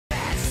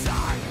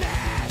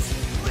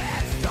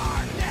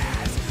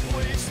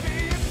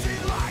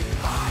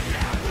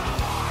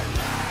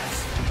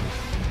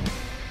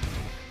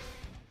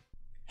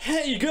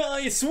Hey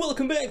guys,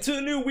 welcome back to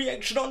a new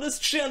reaction on this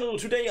channel.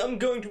 Today I'm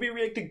going to be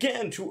reacting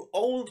again to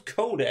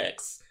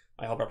Oldcodex.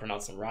 I hope I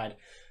pronounced them right.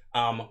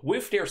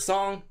 With their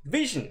song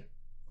Vision.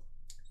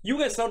 You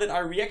guys know that I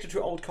reacted to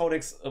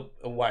Oldcodex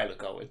a while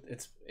ago.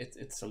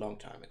 It's a long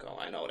time ago.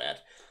 I know that.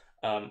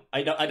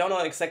 I don't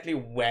know exactly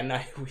when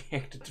I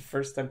reacted the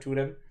first time to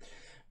them,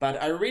 but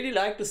I really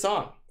like the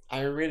song.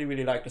 I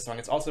really like the song.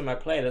 It's also in my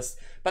playlist.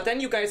 But then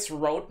you guys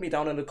wrote me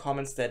down in the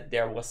comments that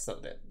there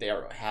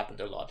happened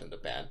a lot in the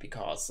band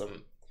because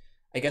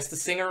I guess the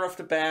singer of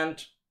the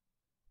band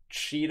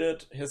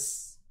cheated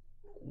his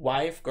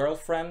wife,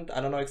 girlfriend,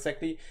 I don't know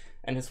exactly,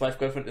 and his wife,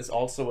 girlfriend is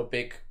also a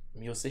big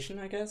musician,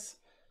 I guess.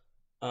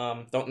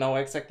 Don't know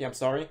exactly, I'm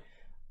sorry.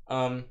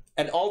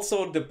 And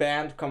also the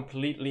band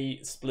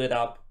completely split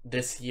up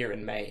this year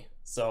in May.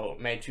 So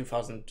May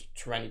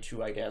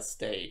 2022, I guess,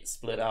 they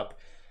split up.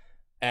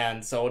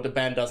 And so the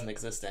band doesn't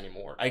exist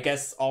anymore. I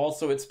guess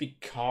also it's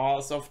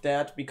because of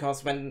that,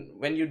 because when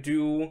you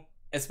do,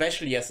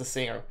 especially as a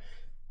singer,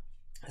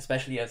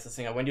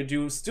 when you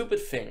do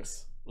stupid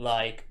things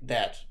like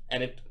that,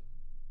 and it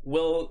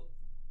will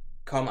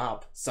come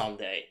up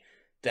someday,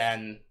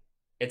 then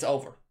it's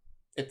over.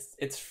 It's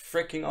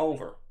freaking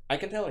over. I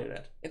can tell you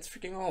that. It's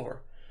freaking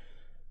over.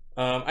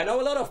 I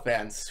know a lot of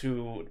bands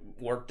who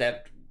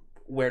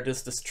where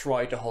this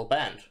destroyed the whole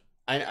band.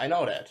 I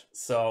know that.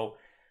 So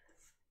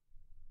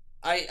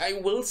I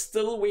will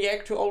still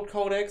react to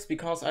Oldcodex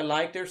because I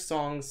like their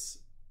songs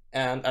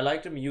and I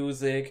like the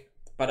music,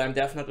 but I'm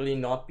definitely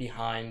not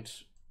behind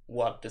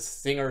what the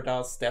singer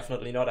does.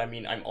 Definitely not. I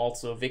mean, I'm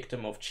also a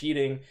victim of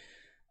cheating.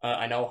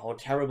 I know how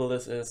terrible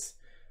this is.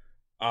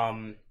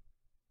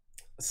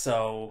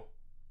 So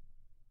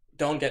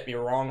don't get me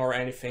wrong or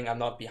anything. I'm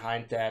not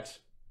behind that.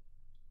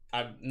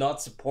 I'm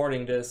not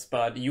supporting this,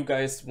 but you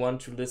guys want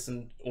to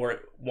listen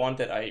or want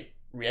that I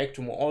react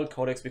to more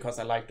Oldcodex because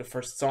I like the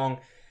first song.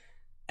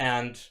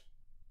 And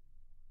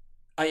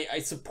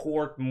I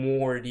support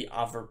more the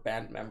other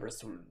band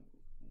members who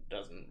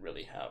doesn't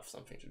really have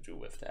something to do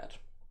with that.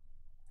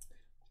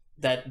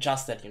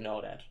 Just that you know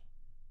that.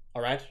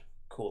 Alright?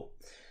 Cool.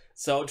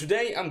 So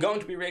today I'm going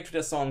to be reacting to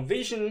the song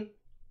Vision.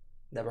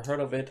 Never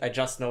heard of it. I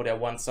just know that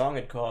one song.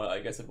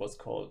 I guess it was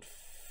called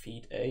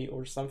Feed A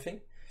or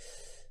something.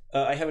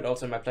 I have it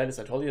also in my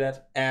playlist, I told you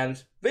that.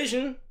 And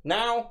Vision,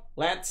 now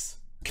let's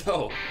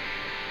go.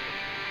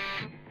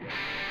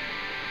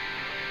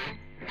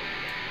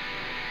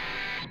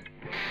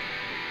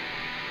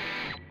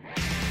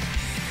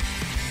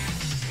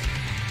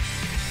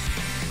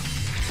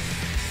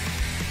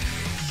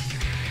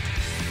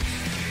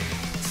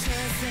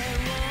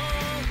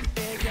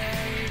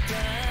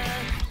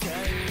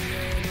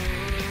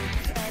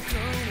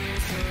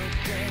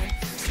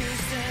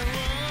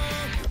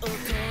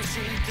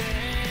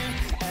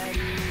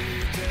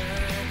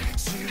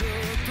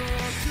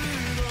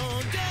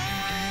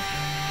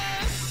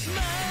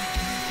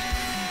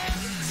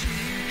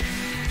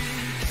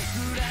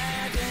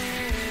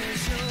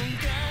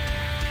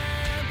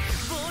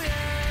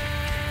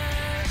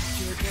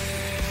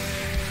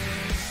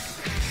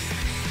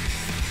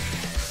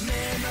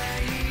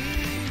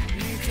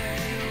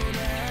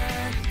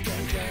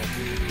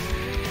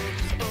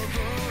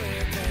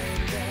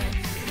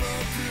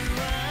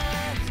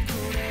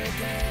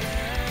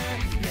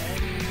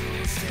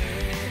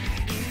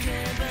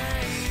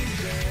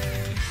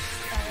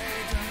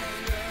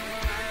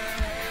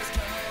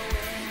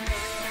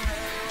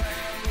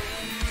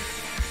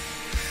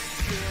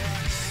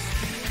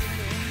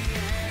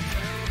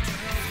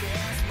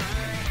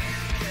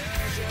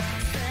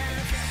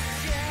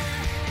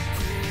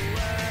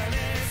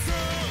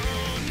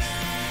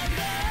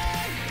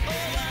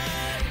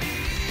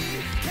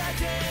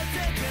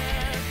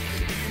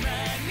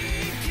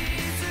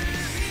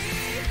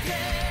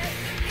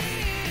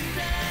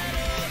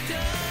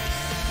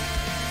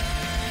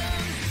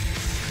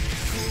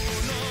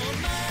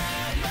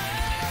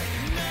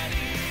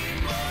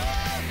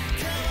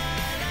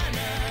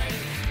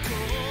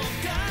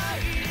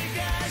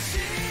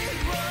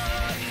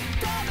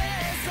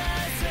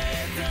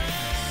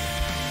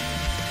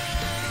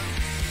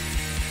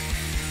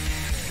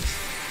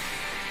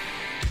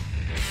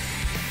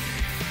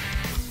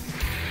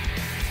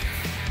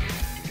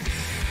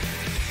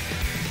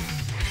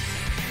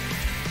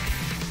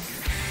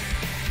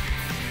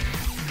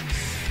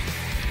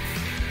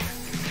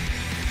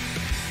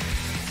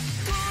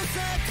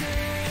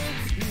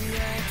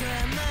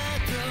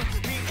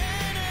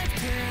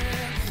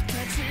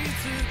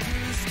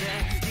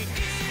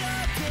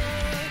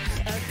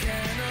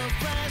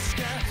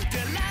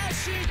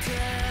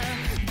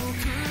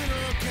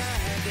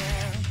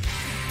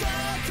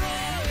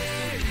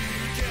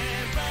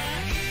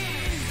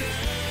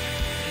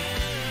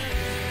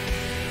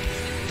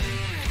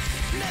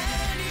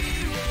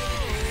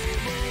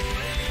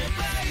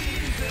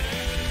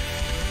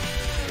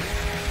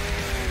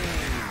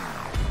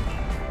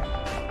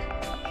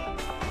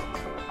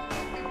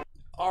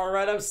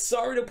 Alright, I'm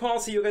sorry to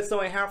pause you guys, so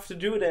I have to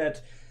do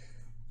that.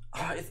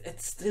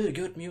 It's still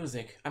good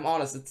music. I'm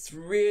honest, it's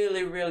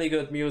really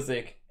good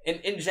music.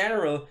 in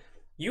general,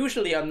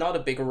 usually I'm not a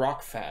big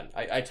rock fan.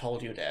 I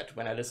told you that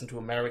when I listen to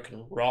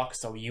American rock,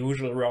 so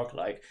usual rock,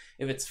 like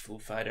if it's Foo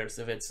Fighters,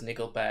 if it's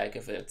Nickelback,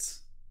 if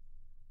it's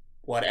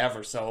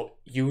whatever, so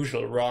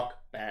usual rock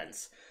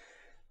bands.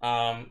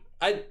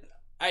 I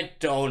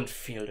don't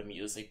feel the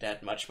music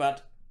that much,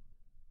 but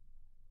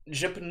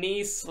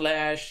Japanese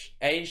slash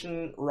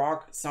Asian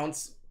rock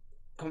sounds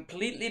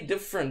completely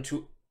different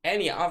to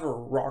any other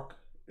rock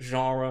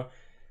genre,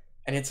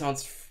 and it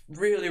sounds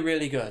really,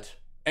 really good.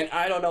 And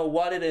I don't know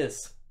what it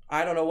is.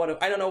 I don't know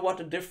what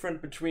the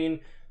difference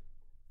between,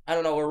 I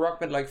don't know, a rock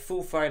band like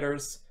Foo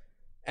Fighters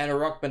and a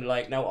rock band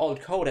like now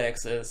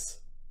Oldcodex is.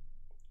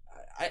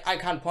 I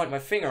can't point my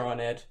finger on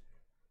it,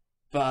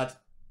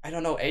 but I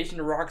don't know,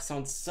 Asian rock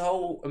sounds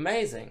so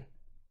amazing.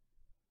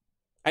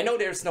 I know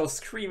there's no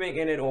screaming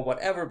in it or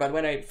whatever, but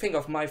when I think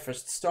of My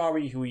First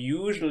Story, who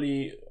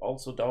usually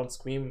also don't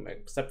scream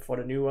except for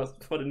the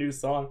new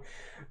song,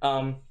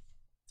 and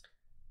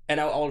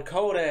now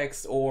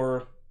Oldcodex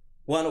or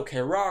One OK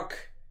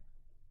Rock,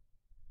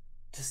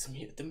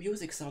 the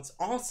music sounds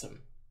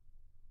awesome.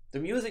 The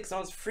music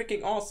sounds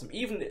freaking awesome,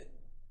 even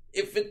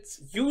if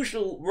it's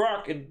usual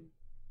rock and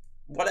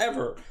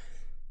whatever,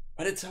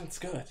 but it sounds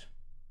good.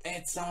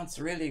 It sounds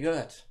really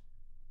good.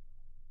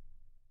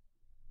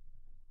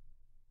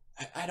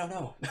 I don't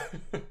know.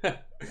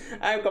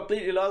 I'm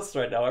completely lost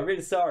right now. I'm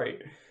really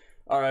sorry.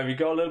 Alright, we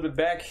go a little bit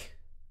back.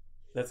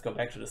 Let's go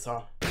back to the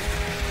song.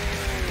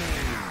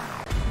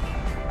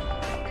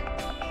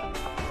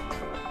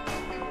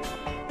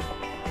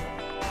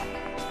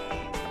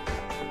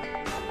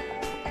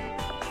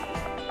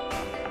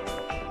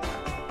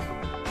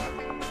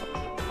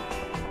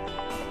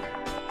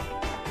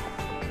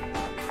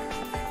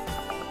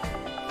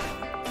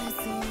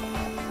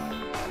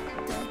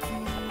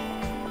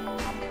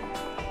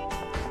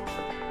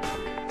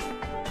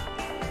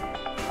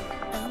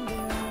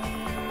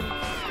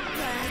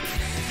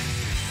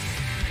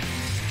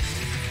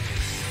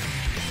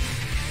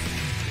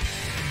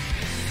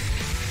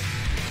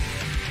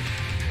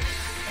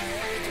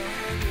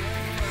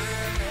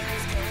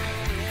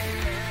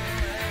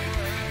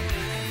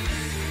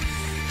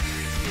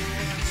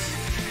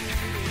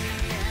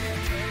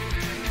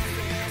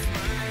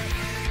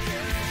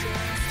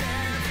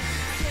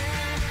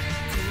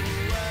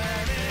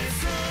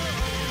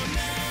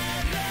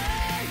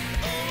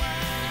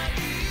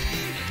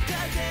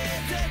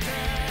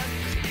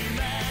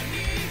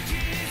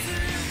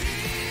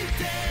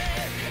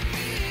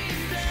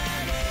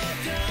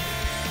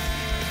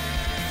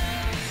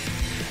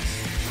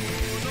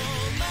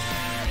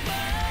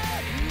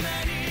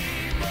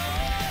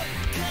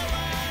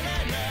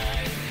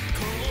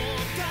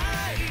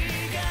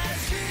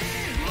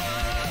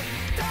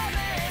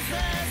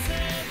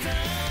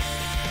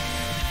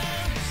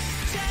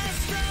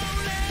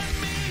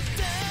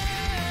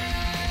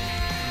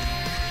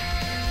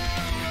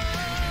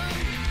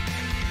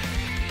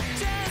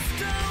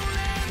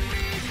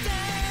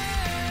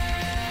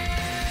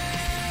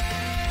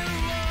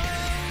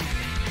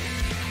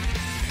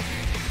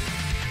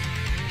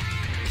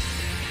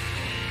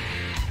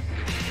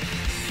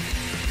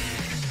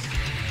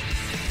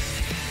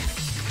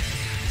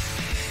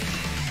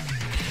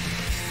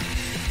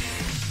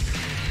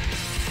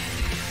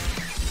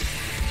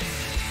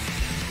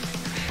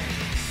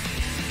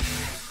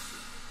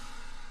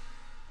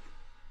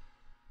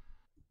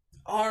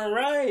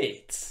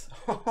 Alright.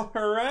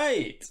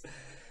 Alright.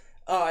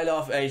 Oh, I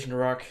love Asian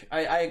rock.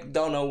 I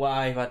don't know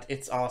why, but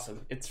it's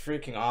awesome. It's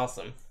freaking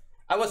awesome.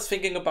 I was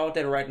thinking about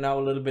that right now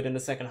a little bit in the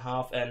second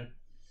half, and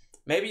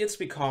maybe it's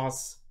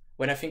because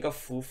when I think of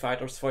Foo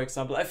Fighters, for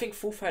example, I think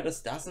Foo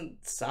Fighters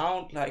doesn't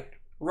sound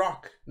like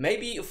rock.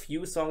 Maybe a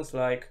few songs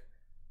like,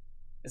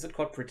 is it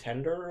called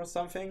Pretender or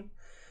something?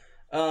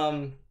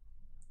 That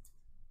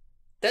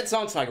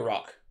sounds like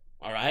rock.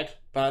 Alright,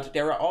 but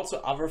there are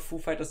also other Foo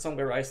Fighters songs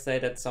where I say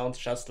that sounds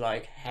just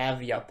like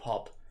heavier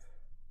pop.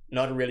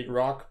 Not really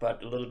rock,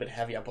 but a little bit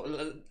heavier pop.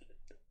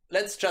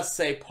 Let's just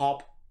say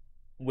pop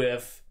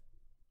with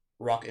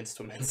rock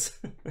instruments.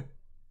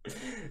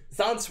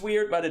 Sounds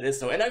weird, but it is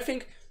so. And I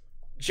think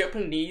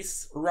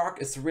Japanese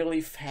rock is really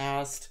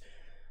fast.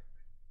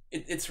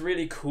 It's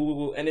really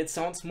cool, and it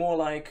sounds more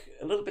like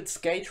a little bit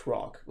skate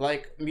rock.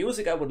 Like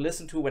music I would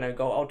listen to when I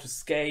go out to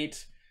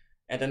skate.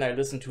 And then I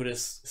listen to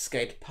this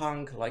skate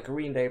punk, like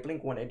Green Day,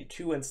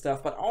 Blink-182 and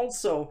stuff, but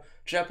also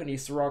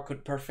Japanese rock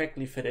could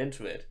perfectly fit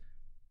into it.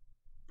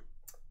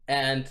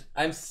 And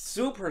I'm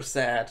super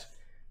sad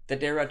that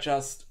there are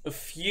just a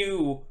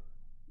few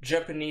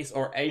Japanese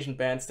or Asian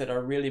bands that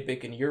are really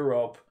big in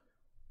Europe,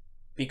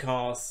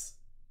 because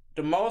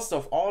the most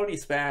of all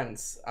these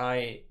bands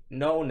I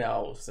know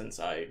now, since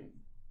I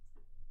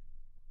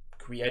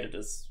created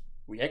this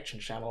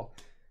reaction channel,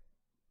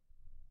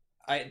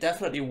 I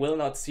definitely will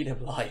not see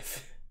them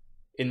live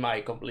in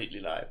my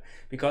completely live,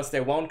 because they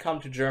won't come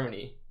to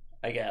Germany,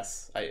 I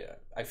guess.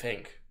 I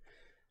think.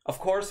 Of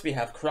course we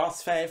have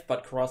Crossfaith,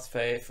 but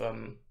Crossfaith,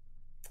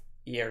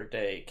 yeah,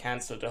 they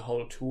cancelled the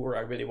whole tour.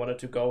 I really wanted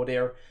to go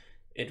there.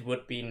 it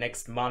would be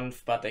next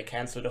month, but they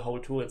canceled the whole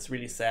tour. It's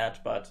really sad,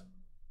 but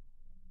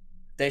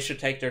they should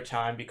take their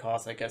time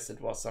because I guess it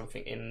was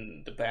something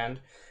in the band.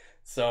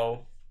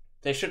 So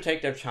they should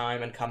take their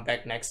time and come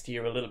back next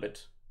year a little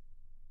bit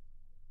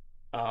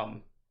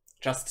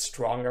just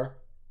stronger.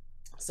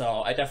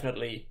 So I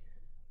definitely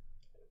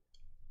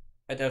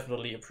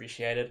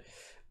appreciate it.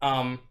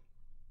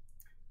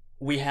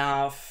 We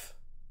have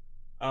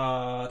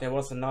there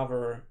was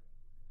another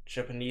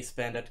Japanese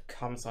band that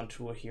comes on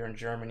tour here in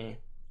Germany.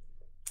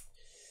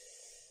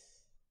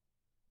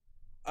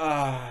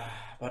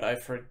 But I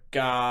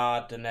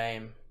forgot the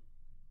name.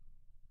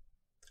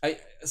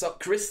 So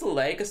Crystal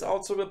Lake is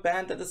also a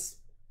band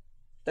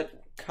that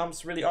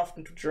comes really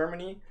often to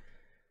Germany.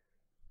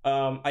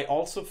 I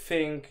also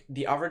think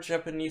the other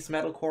Japanese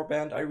metalcore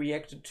band I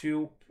reacted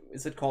to,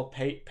 is it called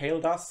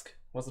Pale Dusk?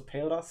 Was it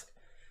Pale Dusk?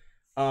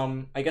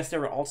 I guess they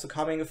were also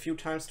coming a few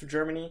times to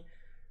Germany.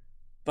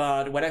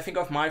 But when I think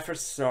of My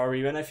First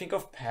Story, when I think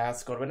of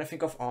Passcode, when I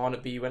think of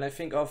Honaby, when I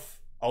think of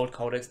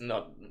Oldcodex,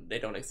 no, they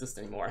don't exist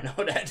anymore, I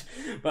know that.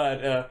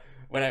 But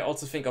when I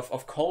also think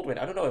of Coldwind,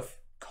 I don't know if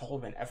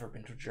Coldwind ever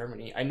been to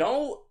Germany. I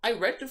know I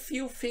read a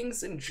few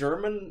things in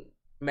German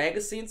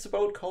magazines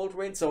about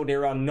Coldwind, so they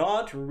are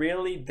not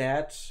really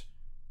that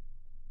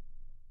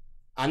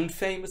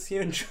unfamous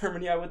here in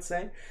Germany, I would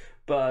say.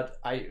 But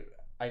I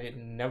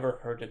never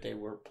heard that they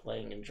were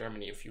playing in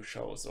Germany a few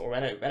shows. Or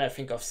when I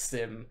think of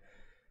Sim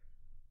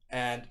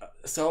and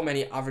so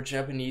many other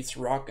Japanese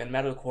rock and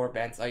metalcore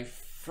bands I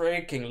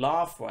freaking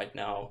love right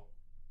now.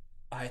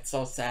 It's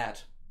so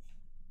sad.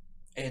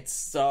 It's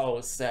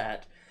so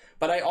sad.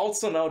 But I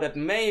also know that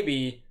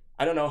maybe,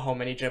 I don't know how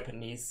many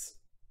Japanese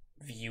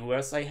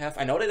viewers I have.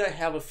 I know that I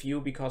have a few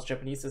because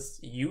Japanese is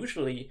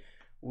usually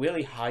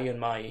really high in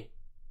my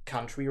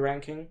country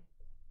ranking.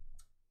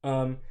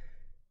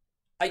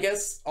 I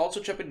guess also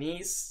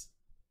Japanese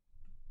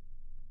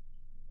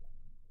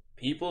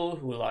people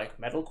who like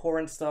metalcore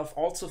and stuff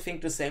also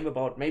think the same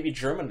about maybe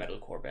German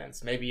metalcore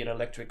bands, maybe an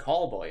Electric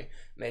Callboy,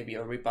 maybe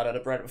a Rebutter the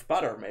Bread with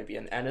Butter, maybe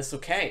an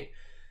NSOK,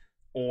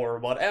 or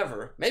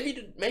whatever.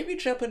 Maybe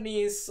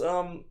Japanese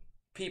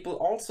people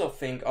also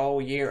think, oh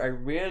yeah, I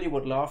really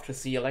would love to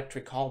see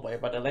Electric Callboy,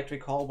 but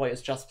Electric Callboy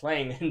is just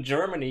playing in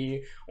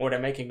Germany, or they're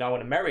making now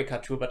an America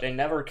tour, but they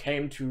never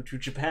came to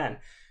Japan.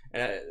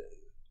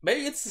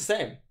 Maybe it's the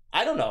same.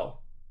 I don't know.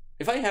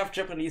 If I have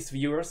Japanese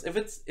viewers,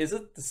 is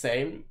it the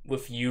same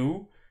with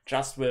you,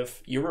 just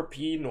with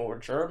European or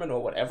German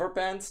or whatever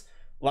bands,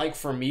 like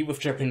for me with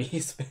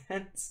Japanese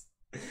bands?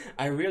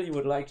 I really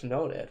would like to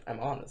know that,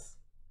 I'm honest.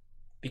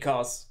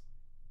 Because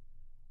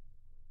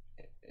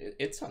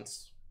it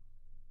sounds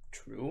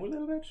true a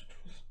little bit.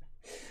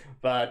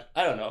 But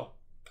I don't know.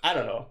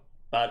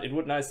 But it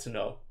would be nice to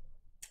know.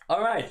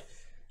 Alright.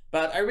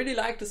 But I really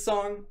like the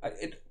song.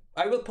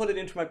 I will put it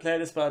into my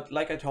playlist, but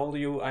like I told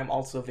you, I'm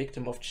also a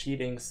victim of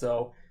cheating,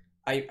 so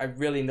I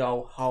really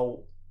know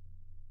how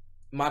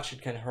much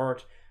it can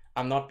hurt.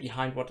 I'm not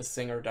behind what the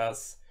singer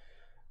does.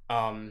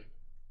 I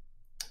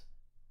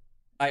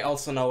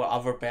also know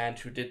another band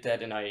who did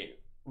that, and I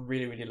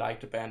really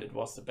liked the band. It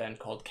was the band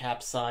called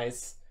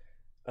Capsize.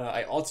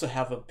 I also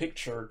have a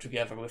picture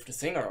together with the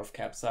singer of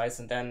Capsize,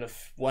 and then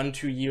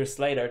 1-2 years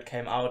later it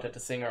came out that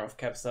the singer of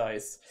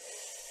Capsize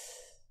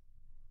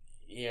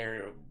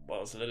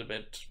was a little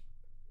bit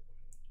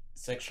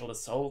sexual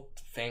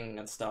assault thing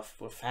and stuff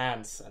with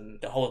fans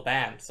and the whole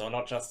band, so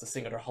not just the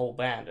singer, the whole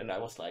band. And I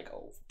was like,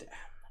 oh damn,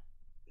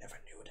 never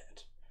knew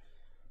that.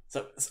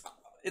 So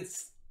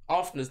it's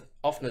often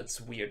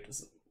it's weird.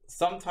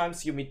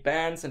 Sometimes you meet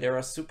bands and they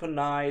are super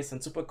nice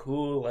and super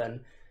cool and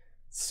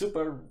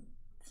super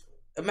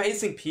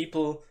amazing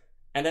people,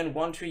 and then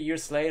 1-2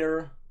 years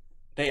later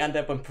they end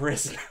up in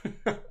prison.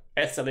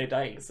 SLA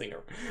Dying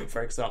singer,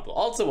 for example,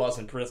 also was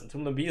in prison,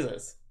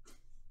 Tumnambizes.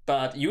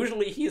 But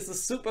usually he's a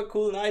super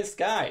cool, nice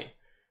guy.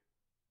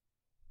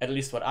 At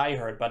least what I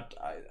heard, but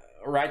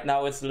right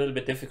now it's a little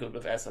bit difficult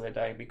with SLA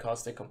Dying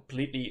because they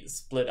completely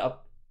split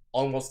up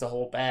almost the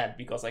whole band,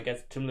 because I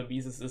guess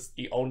Tumnambizes is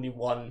the only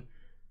one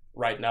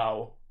right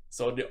now,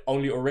 so the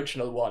only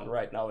original one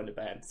right now in the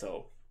band,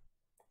 so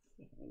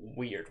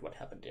weird what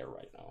happened there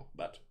right now,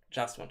 but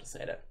just want to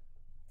say that.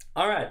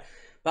 Alright,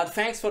 but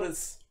thanks for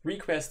this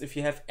request. If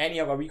you have any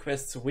other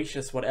requests,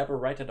 wishes, whatever,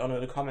 write it down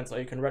in the comments, or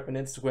you can write me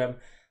on Instagram.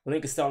 The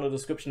link is down in the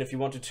description. If you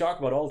want to talk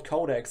about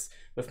Oldcodex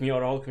with me or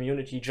the whole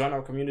community, join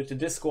our community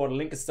Discord. The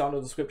link is down in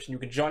the description. You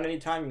can join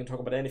anytime. You can talk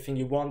about anything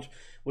you want.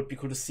 Would be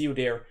cool to see you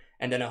there.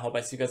 And then I hope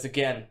I see you guys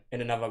again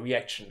in another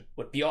reaction.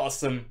 Would be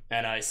awesome.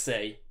 And I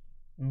say,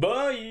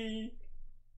 bye!